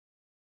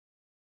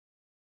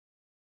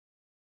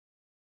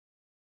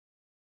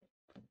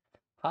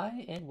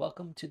Hi, and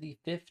welcome to the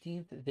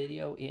 15th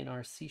video in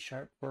our C#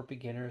 for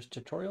Beginners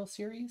tutorial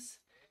series.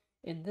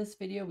 In this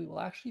video, we will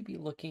actually be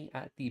looking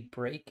at the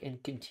break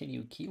and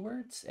continue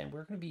keywords, and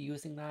we're going to be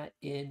using that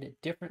in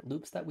different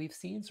loops that we've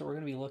seen. So we're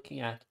going to be looking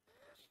at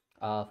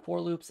for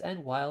loops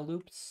and while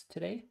loops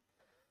today.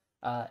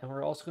 And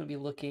we're also going to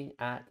be looking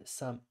at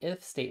some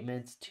if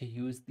statements to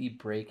use the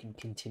break and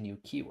continue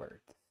keyword.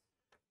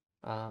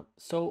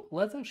 So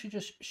let's actually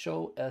just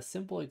show a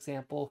simple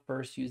example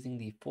first using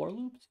the for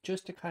loops,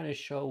 just to kind of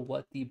show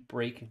what the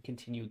break and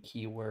continue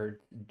keywords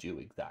do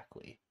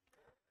exactly.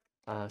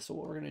 So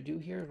what we're going to do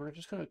here is we're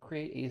just going to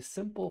create a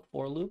simple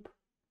for loop.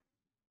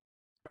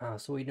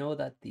 So we know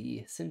that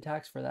the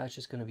syntax for that is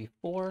just going to be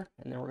for,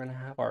 and then we're going to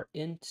have our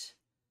int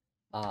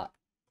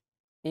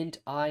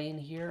I in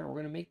here, and we're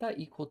going to make that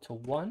equal to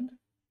 1.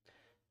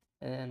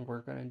 And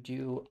we're going to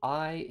do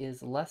I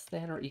is less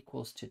than or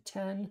equals to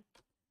 10.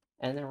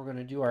 And then we're going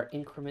to do our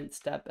increment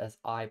step as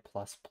I++,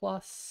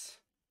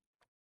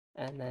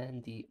 and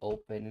then the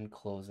open and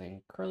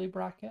closing curly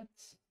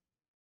brackets.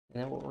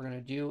 And then what we're going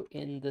to do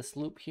in this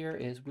loop here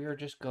is we're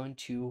just going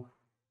to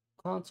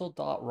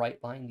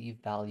console.writeLine the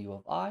value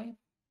of I.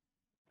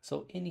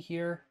 So in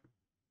here,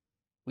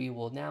 we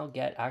will now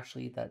get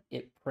actually that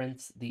it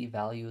prints the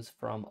values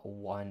from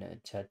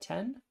 1 to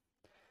 10.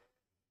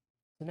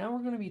 So now we're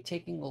going to be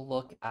taking a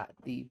look at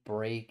the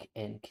break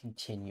and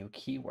continue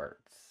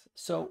keywords.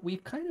 So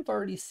we've kind of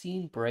already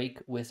seen break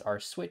with our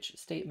switch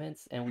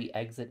statements, and we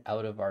exit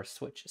out of our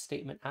switch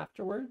statement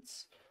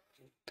afterwards.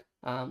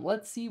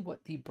 Let's see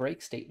what the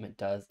break statement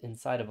does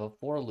inside of a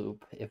for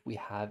loop if we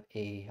have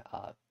a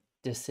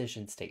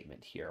decision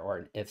statement here, or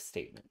an if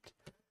statement.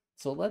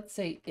 So let's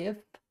say if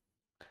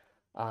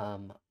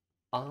let's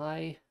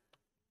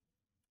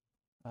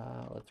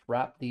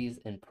wrap these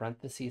in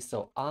parentheses.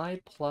 So I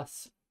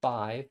plus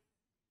 5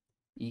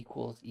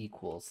 equals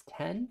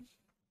 10.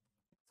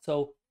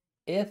 So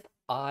if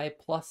I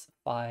plus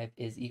 5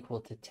 is equal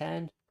to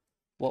 10,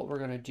 what we're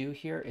going to do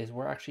here is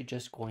we're actually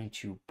just going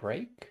to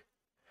break.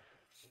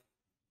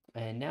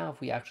 And now if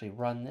we actually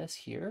run this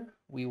here,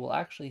 we will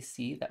actually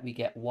see that we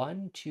get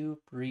 1, 2,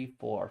 3,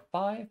 4,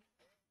 5,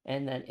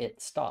 and then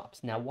it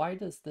stops. Now, why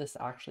does this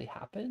actually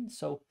happen?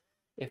 So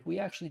if we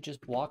actually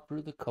just walk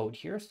through the code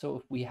here, so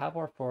if we have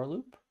our for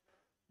loop,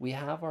 we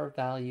have our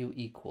value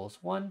equals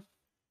 1,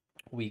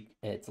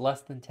 it's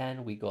less than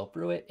 10, we go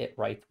through it, it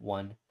writes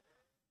 1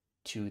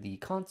 to the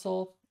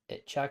console,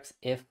 it checks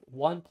if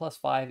 1 plus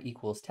 5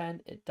 equals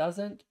 10, it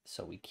doesn't,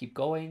 so we keep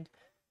going.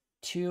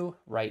 2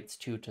 writes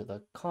 2 to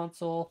the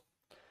console,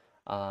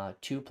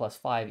 2 plus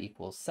 5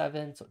 equals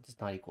 7, so it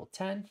does not equal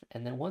 10,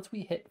 and then once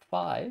we hit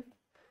 5,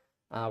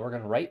 we're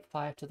going to write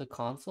 5 to the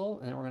console,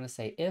 and then we're going to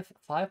say if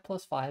 5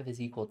 plus 5 is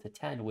equal to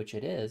 10, which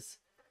it is,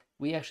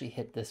 we actually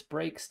hit this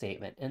break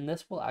statement, and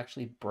this will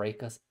actually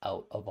break us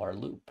out of our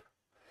loop.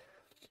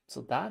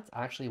 So that's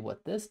actually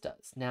what this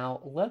does. Now,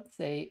 let's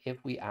say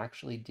if we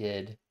actually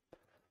did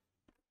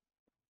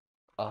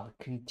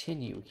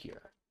continue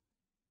here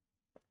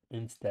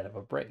instead of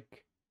a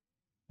break.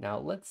 Now,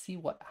 let's see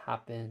what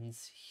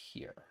happens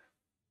here.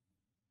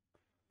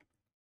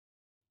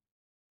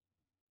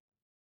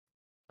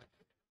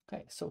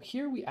 Okay, so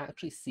here we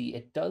actually see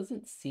it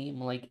doesn't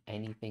seem like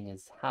anything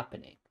is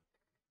happening.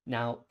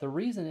 Now, the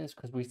reason is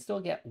because we still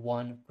get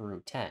 1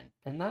 through 10,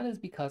 and that is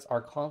because our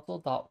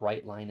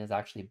console.writeLine is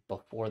actually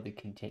before the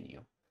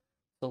continue.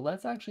 So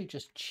let's actually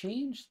just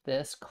change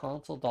this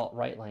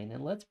console.writeLine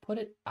and let's put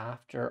it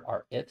after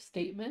our if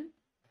statement,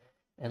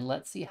 and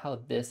let's see how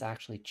this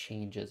actually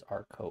changes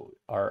our code,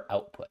 our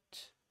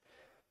output.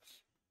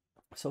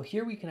 So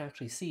here we can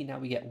actually see now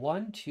we get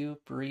 1, 2,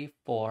 3,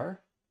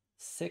 4,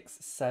 6,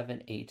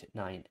 7, 8,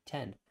 9,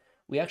 10.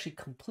 We actually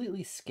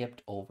completely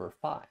skipped over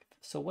 5.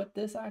 So what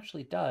this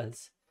actually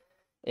does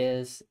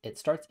is it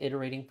starts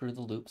iterating through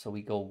the loop. So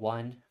we go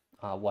 1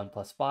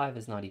 plus 5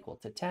 is not equal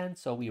to 10.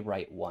 So we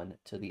write 1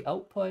 to the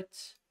output.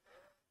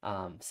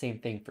 Same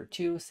thing for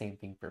 2, same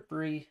thing for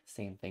 3,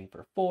 same thing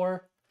for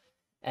 4.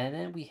 And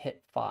then we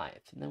hit 5.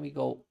 And then we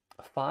go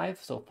 5.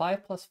 So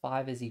 5 plus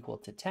 5 is equal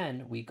to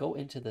 10. We go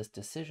into this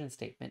decision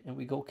statement and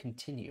we go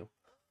continue.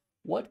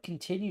 What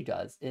continue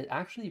does, it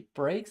actually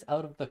breaks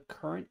out of the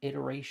current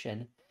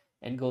iteration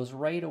and goes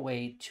right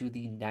away to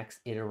the next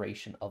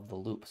iteration of the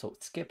loop. So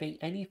it's skipping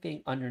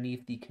anything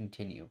underneath the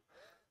continue.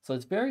 So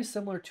it's very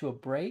similar to a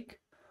break,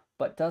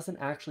 but doesn't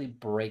actually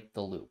break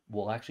the loop.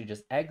 We'll actually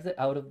just exit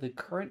out of the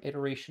current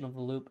iteration of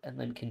the loop and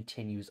then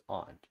continues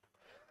on.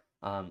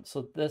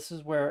 So this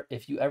is where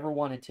if you ever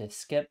wanted to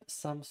skip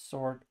some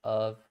sort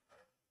of,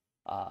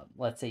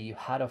 let's say you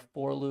had a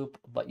for loop,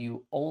 but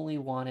you only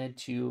wanted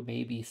to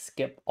maybe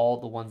skip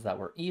all the ones that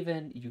were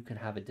even, you can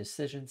have a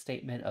decision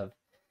statement of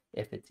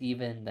if it's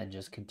even, then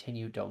just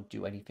continue, don't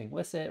do anything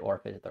with it,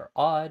 or if they're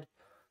odd,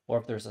 or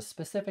if there's a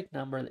specific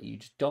number that you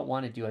just don't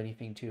want to do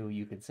anything to,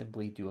 you can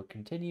simply do a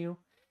continue,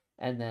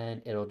 and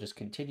then it'll just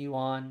continue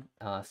on,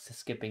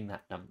 skipping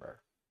that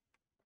number.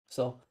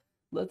 So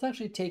let's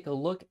actually take a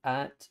look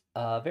at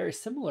very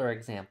similar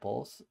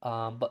examples,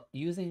 but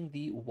using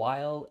the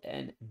while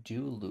and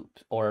do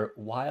loops, or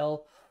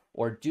while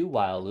or do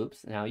while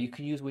loops. Now you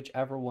can use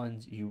whichever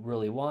ones you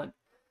really want.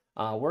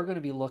 We're going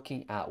to be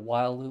looking at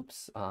while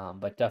loops,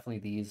 but definitely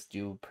these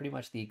do pretty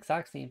much the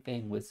exact same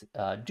thing with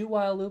do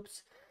while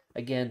loops.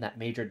 Again, that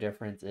major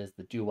difference is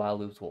the do while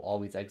loops will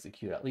always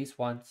execute at least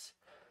once,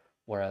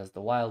 whereas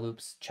the while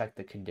loops check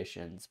the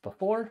conditions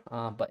before.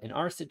 But in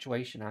our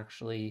situation,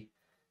 actually,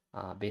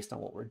 based on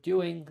what we're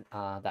doing,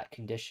 that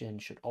condition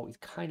should always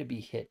kind of be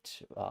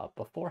hit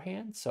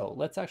beforehand. So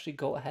let's actually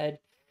go ahead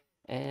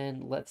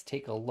and let's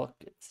take a look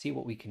and see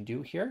what we can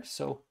do here.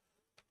 So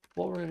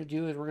what we're going to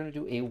do is we're going to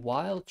do a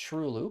while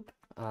true loop.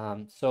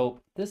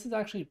 So this is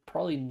actually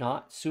probably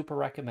not super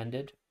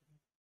recommended.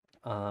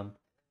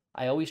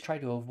 I always try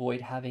to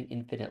avoid having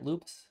infinite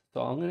loops.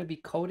 So I'm going to be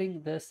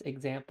coding this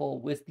example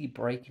with the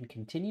break and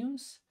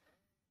continues.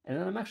 And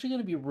then I'm actually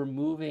going to be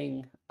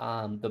removing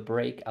the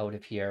break out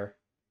of here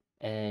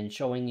and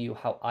showing you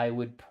how I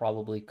would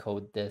probably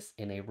code this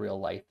in a real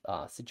life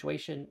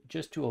situation,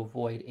 just to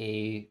avoid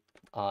a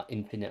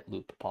infinite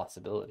loop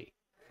possibility.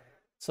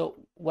 So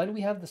when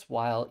we have this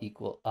while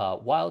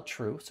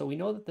true, so we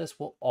know that this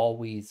will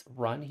always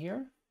run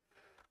here.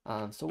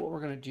 So what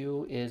we're going to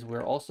do is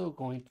we're also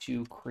going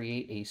to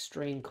create a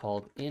string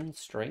called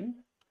inString.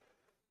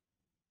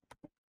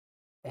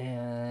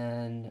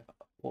 And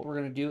what we're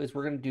going to do is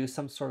we're going to do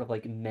some sort of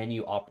like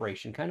menu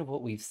operation, kind of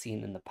what we've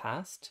seen in the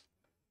past.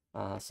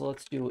 So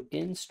let's do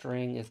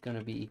inString is going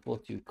to be equal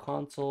to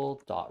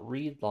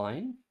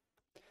console.readLine.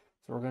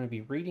 So we're going to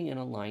be reading in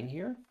a line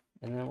here,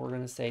 and then we're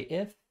going to say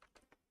if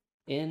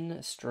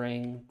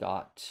inString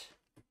dot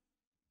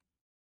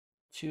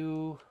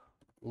to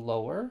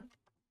lower,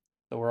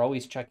 so we're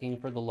always checking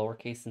for the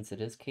lowercase since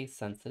it is case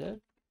sensitive,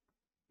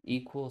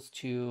 equals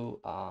to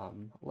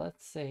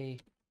let's say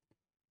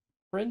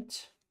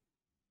print,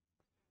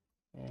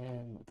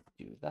 and let's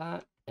do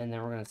that, and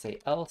then we're going to say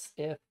else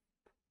if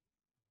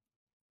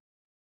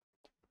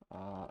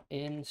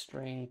in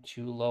string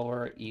to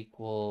lower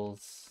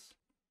equals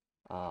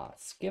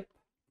skip,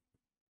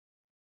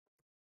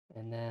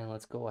 and then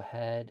let's go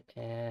ahead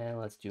and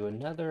let's do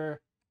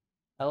another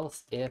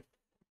else if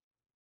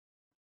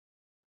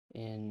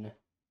in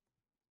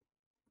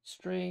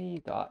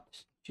string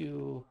dot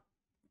to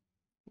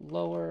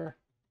lower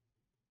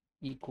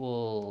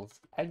equals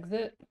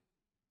exit,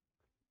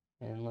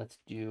 and let's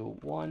do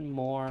one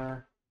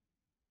more,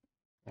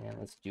 and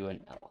let's do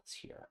an else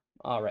here.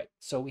 All right,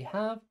 so we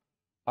have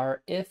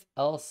our if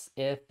else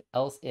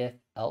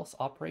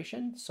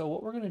operation. So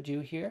what we're going to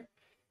do here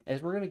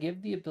is we're going to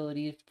give the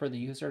ability for the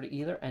user to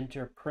either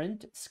enter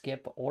print,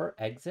 skip, or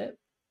exit.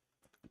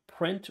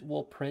 Print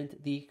will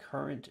print the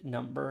current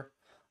number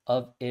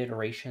of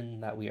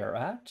iteration that we are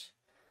at.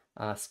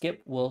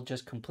 Skip will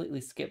just completely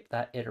skip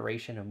that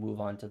iteration and move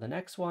on to the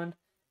next one.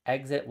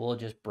 Exit will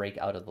just break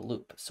out of the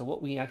loop. So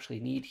what we actually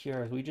need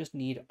here is we just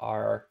need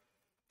our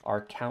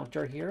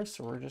counter here.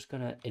 So we're just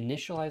going to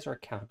initialize our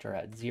counter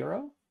at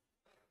 0.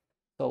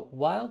 So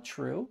while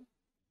true,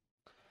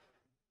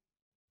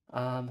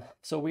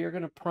 so we are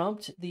going to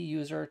prompt the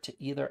user to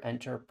either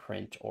enter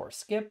print or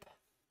skip.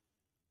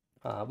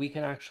 We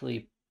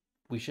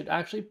should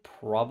actually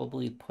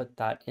probably put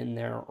that in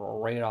there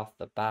right off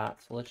the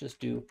bat. So let's just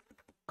do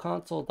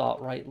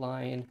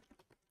console.writeLine,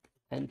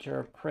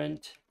 enter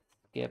print,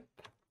 skip,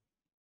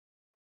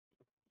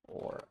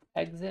 or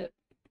exit.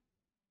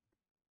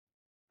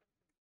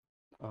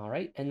 All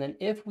right, and then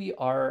if we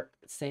are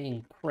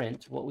saying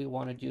print, what we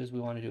want to do is we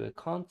want to do a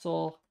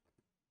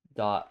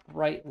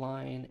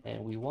console.writeLine,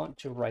 and we want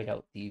to write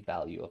out the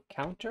value of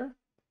counter.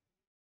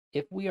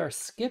 If we are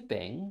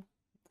skipping,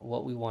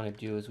 what we want to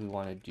do is we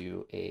want to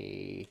do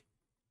a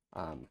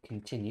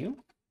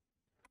continue.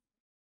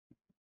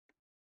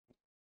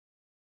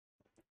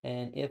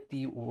 And if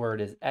the word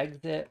is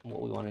exit,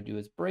 what we want to do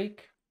is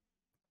break.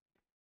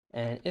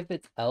 And if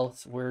it's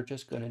else, we're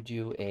just going to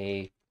do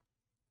a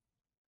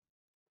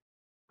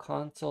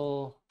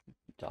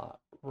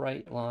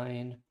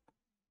console.writeLine,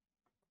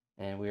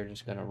 and we're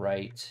just going to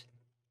write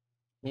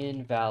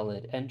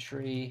invalid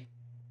entry,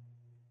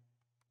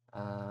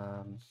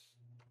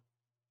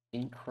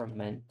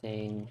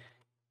 incrementing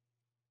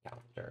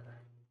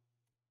counter.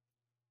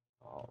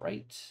 All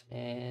right,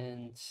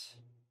 and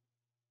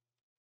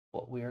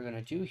what we are going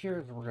to do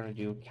here is we're going to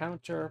do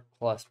counter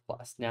plus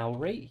plus. Now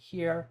right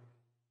here,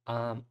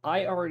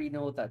 I already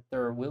know that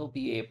there will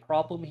be a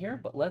problem here,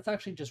 but let's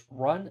actually just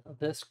run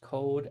this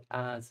code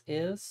as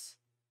is.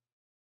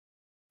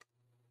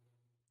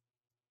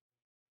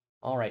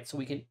 All right, so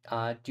we can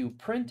do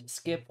print,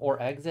 skip, or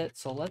exit.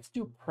 So let's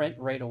do print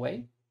right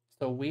away.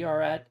 So we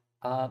are at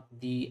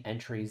the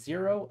entry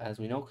 0, as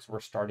we know, because we're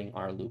starting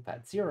our loop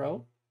at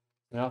 0.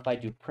 Now if I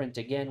do print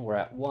again, we're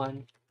at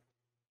 1,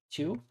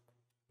 2.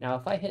 Now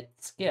if I hit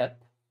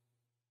skip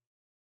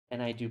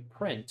and I do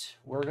print,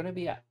 we're going to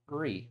be at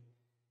 3.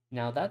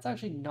 Now that's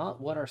actually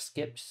not what our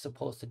skip's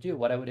supposed to do.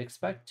 What I would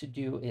expect to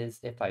do is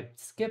if I'm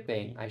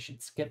skipping, I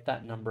should skip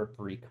that number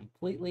 3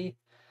 completely.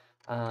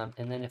 And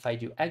then if I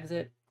do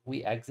exit,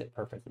 we exit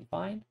perfectly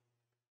fine.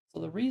 So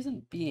the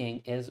reason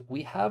being is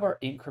we have our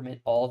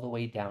increment all the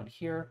way down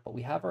here, but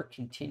we have our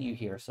continue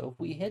here. So if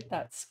we hit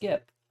that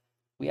skip,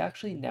 we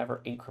actually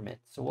never increment.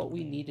 So what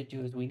we need to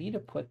do is we need to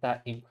put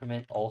that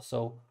increment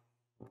also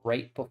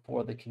right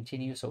before the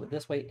continue. So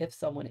this way, if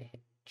someone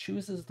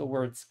chooses the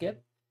word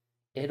skip,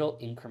 it'll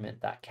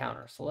increment that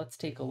counter. So let's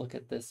take a look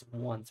at this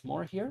once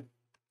more here.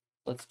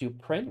 Let's do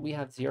print, we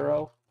have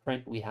 0,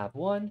 print, we have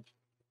 1,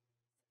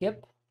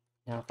 skip.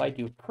 Now if I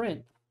do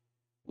print,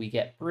 we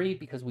get 3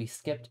 because we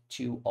skipped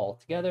 2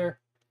 altogether.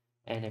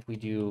 And if we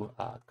do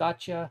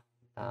gotcha,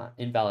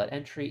 invalid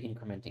entry,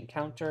 incrementing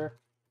counter,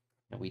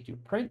 and we do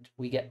print,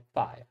 we get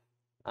 5.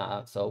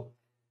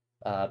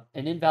 An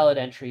invalid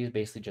entry is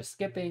basically just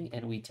skipping,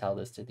 and we tell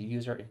this to the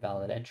user,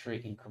 invalid entry,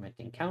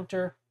 incrementing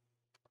counter.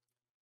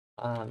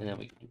 And then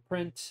we can do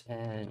print,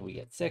 and we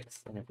get 6.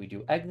 And if we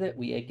do exit,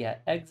 we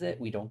get exit.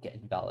 We don't get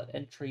invalid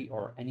entry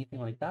or anything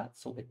like that.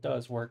 So it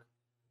does work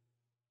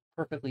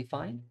perfectly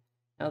fine.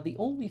 Now, the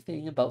only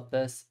thing about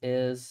this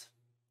is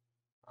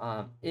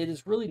it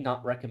is really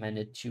not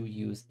recommended to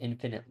use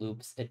infinite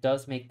loops. It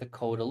does make the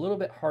code a little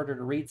bit harder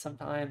to read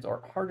sometimes,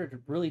 or harder to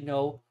really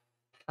know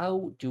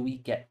how do we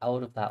get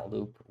out of that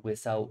loop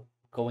without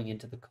going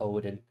into the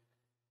code. And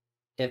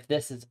if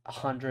this is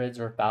hundreds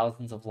or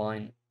thousands of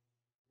line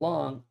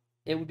long,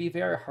 it would be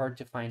very hard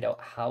to find out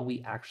how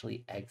we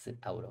actually exit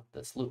out of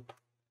this loop.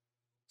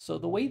 So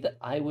the way that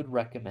I would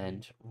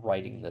recommend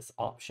writing this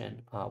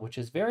option, which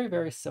is very,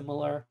 very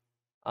similar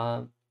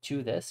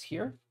to this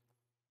here,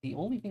 the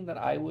only thing that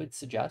I would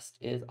suggest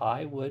is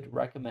I would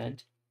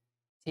recommend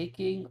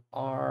taking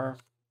our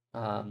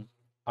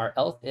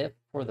else if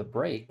for the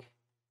break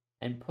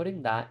and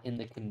putting that in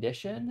the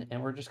condition,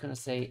 and we're just going to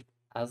say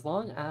as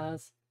long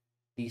as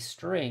the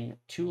string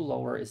to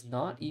lower is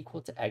not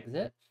equal to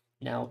exit.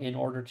 Now, in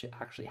order to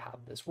actually have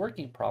this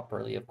working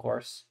properly, of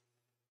course,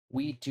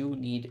 we do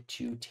need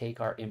to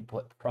take our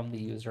input from the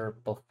user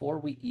before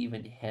we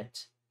even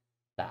hit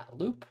that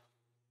loop.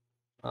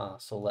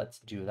 So let's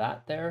do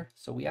that there.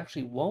 So we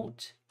actually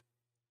won't,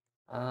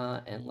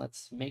 and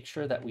let's make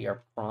sure that we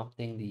are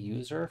prompting the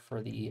user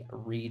for the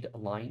read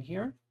line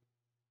here.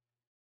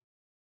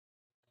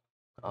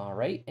 All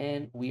right,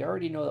 and we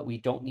already know that we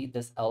don't need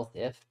this else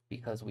if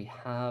because we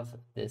have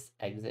this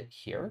exit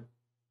here.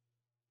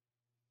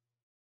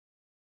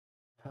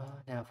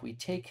 Now, if we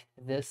take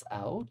this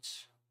out,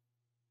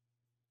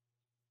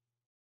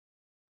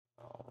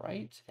 all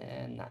right,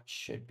 and that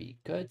should be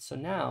good. So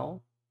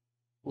now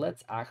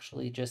let's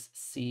actually just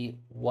see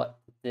what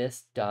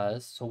this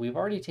does. So we've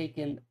already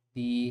taken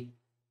the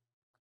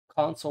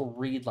console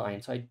read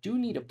line. So I do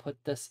need to put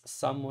this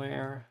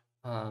somewhere.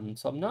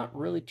 So I'm not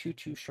really too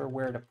sure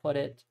where to put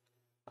it.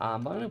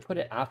 I'm going to put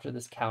it after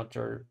this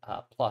counter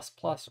plus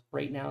plus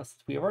right now,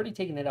 since we've already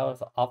taken it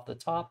out off the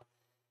top,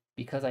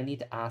 because I need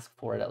to ask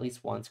for it at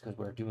least once because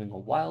we're doing a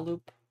while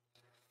loop.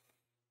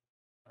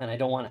 And I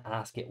don't want to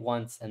ask it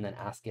once and then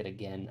ask it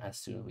again as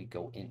soon as we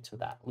go into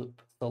that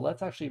loop. So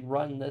let's actually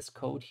run this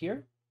code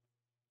here.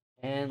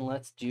 And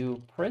let's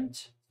do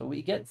print. So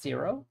we get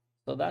 0.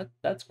 So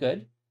that's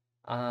good.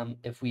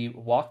 If we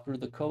walk through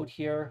the code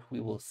here, we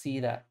will see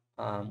that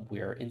we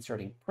are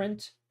inserting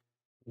print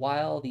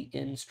while the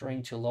in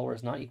string to lower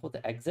is not equal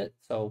to exit.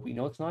 So we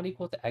know it's not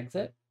equal to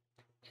exit.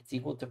 It's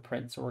equal to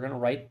print. So we're going to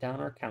write down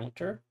our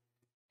counter.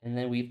 And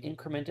then we've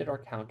incremented our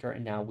counter.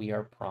 And now we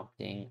are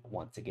prompting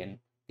once again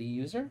the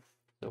user.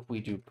 So if we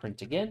do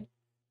print again,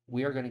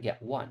 we are going to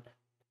get 1.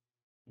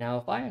 Now,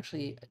 if I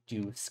actually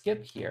do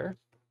skip here,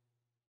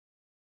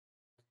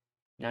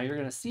 now you're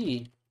going to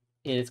see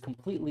it is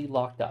completely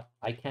locked up.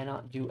 I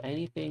cannot do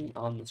anything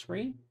on the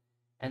screen,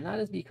 and that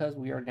is because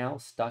we are now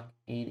stuck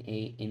in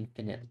an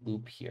infinite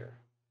loop here.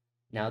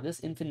 Now, this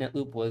infinite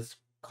loop was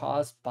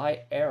caused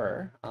by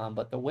error,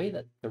 but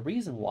the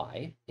reason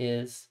why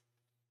is,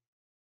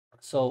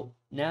 so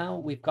now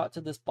we've got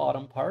to this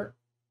bottom part.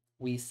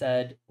 We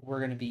said we're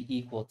going to be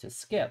equal to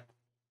skip.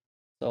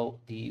 So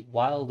the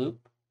while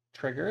loop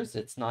triggers,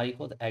 it's not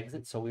equal to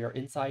exit, so we are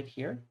inside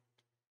here.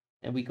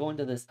 And we go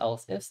into this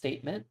else if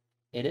statement,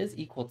 it is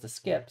equal to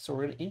skip. So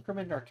we're going to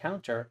increment our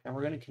counter and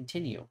we're going to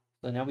continue.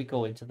 So now we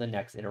go into the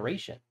next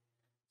iteration.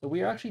 So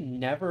we are actually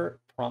never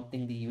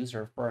prompting the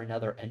user for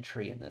another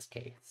entry in this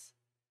case.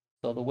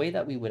 So the way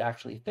that we would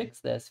actually fix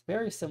this,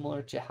 very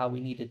similar to how we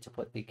needed to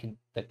put the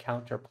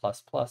counter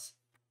plus plus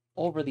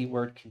over the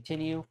word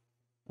continue,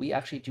 we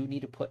actually do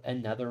need to put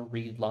another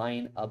read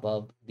line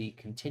above the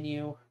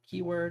continue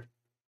keyword.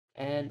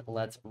 And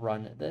let's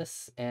run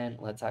this, and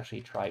let's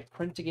actually try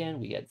print again.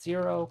 We get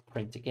 0.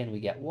 Print again,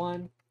 we get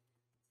 1.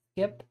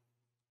 Skip.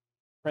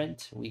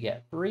 Print, we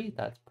get 3.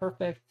 That's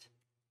perfect.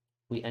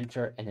 We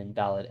enter an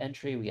invalid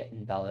entry. We get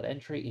invalid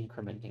entry,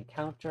 incrementing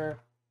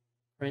counter.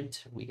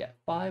 Print, we get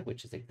 5,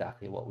 which is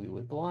exactly what we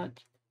would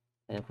want.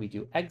 And if we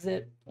do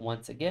exit,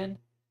 once again,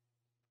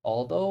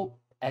 although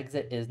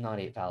exit is not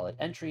a valid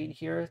entry in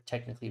here,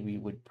 technically we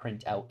would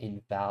print out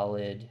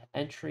invalid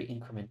entry,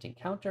 incrementing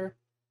counter.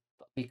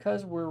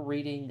 Because we're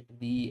reading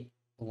the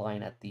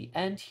line at the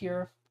end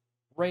here,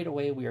 right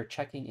away we are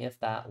checking if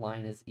that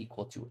line is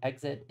equal to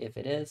exit. If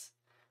it is,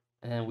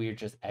 and then we're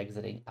just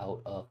exiting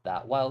out of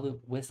that while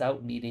loop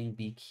without needing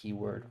the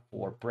keyword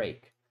for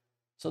break.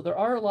 So there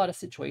are a lot of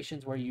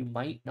situations where you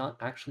might not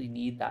actually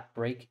need that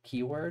break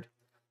keyword.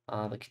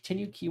 The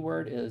continue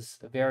keyword is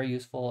very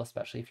useful,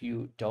 especially if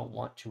you don't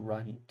want to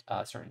run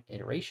certain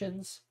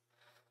iterations.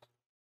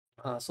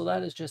 So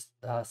that is just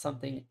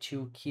something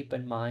to keep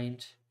in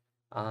mind.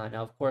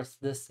 Now, of course,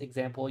 this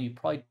example, you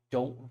probably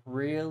don't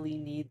really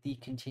need the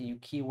continue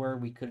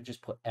keyword. We could have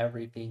just put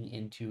everything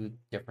into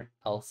different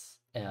else,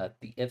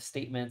 the if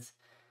statements,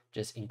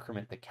 just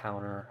increment the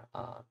counter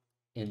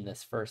in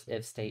this first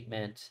if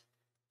statement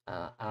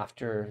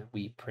after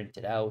we print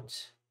it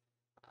out.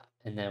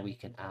 And then we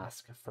can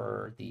ask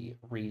for the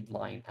read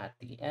line at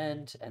the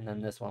end. And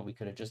then this one, we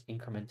could have just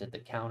incremented the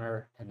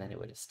counter and then it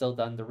would have still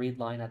done the read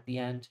line at the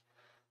end.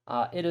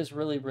 It is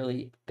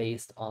really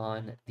based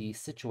on the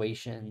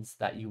situations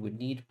that you would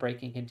need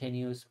breaking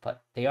continues,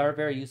 but they are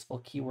very useful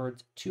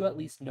keywords to at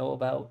least know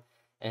about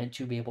and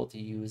to be able to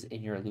use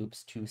in your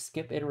loops to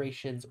skip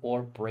iterations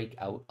or break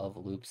out of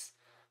loops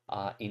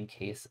in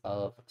case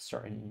of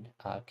certain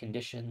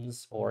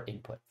conditions or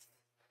inputs.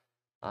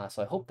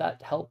 So I hope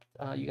that helped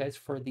you guys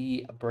for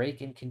the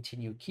break and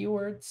continue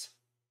keywords.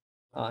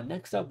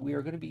 Next up, we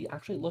are going to be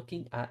actually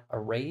looking at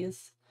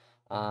arrays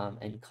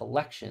and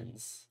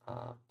collections.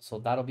 So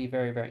that'll be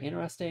very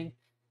interesting.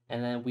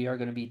 And then we are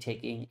going to be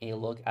taking a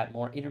look at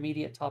more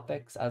intermediate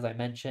topics. As I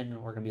mentioned,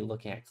 we're going to be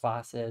looking at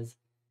classes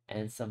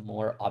and some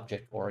more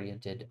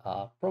object-oriented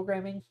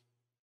programming.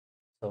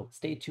 So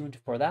stay tuned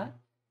for that.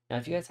 Now,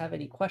 if you guys have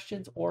any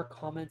questions or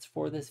comments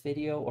for this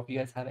video, or if you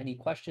guys have any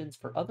questions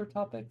for other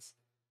topics,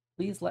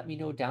 please let me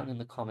know down in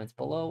the comments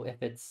below.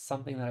 If it's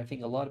something that I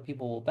think a lot of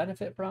people will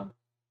benefit from,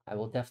 I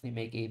will definitely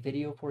make a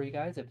video for you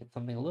guys. If it's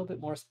something a little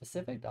bit more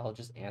specific, I'll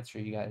just answer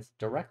you guys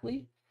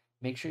directly.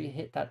 Make sure you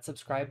hit that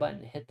subscribe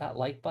button, hit that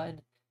like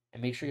button,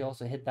 and make sure you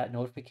also hit that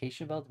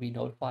notification bell to be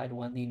notified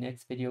when the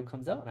next video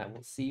comes out. And I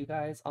will see you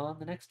guys on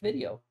the next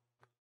video.